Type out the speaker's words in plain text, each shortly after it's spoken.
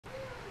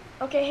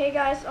Okay, hey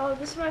guys,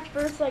 this is my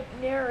first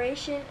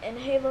narration in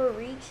Halo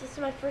Reach. This is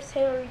my first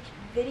Halo Reach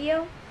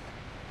video.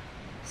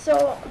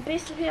 So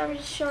basically, I'm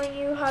just showing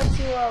you how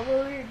to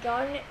lower your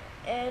gun,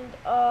 and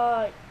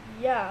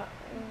yeah,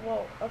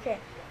 whoa, okay,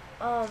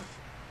 um,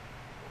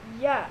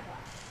 yeah,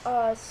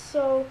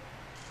 so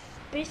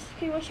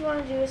basically, what you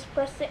want to do is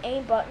press the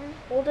aim button,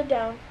 hold it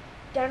down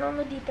on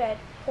the D-pad,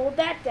 hold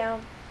that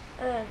down,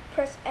 and then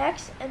press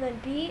X and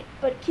then B,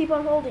 but keep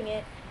on holding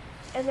it,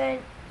 and then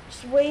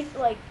just wait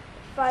like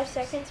 5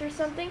 seconds or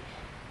something,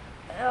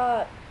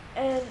 uh,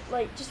 and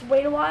just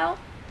wait a while,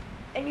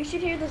 and you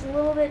should hear this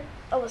little bit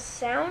of a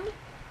sound,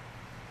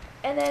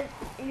 and then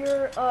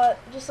you're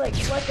just let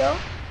go,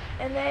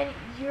 and then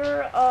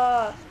your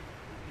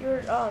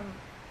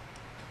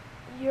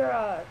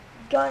your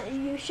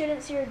gun, you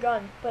shouldn't see your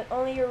gun, but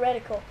only your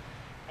reticle,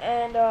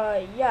 and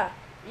yeah,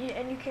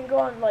 and you can go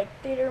on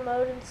theater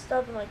mode and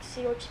stuff and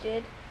see what you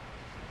did,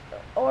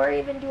 or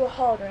even do a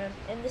hologram.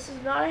 And this is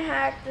not a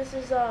hack. This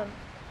is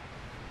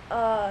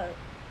uh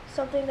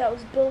something that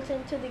was built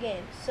into the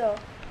game. So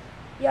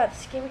yeah, this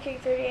is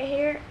GamerKing38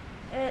 here,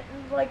 and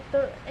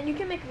and you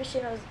can make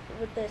videos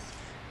with this,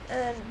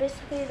 and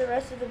basically the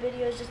rest of the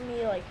video is just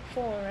me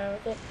fooling around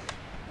with it.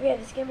 Yeah,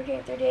 this is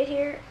GamerKing38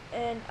 here,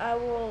 and I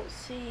will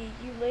see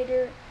you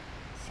later.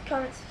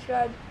 Comment,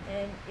 subscribe,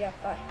 and yeah,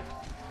 bye.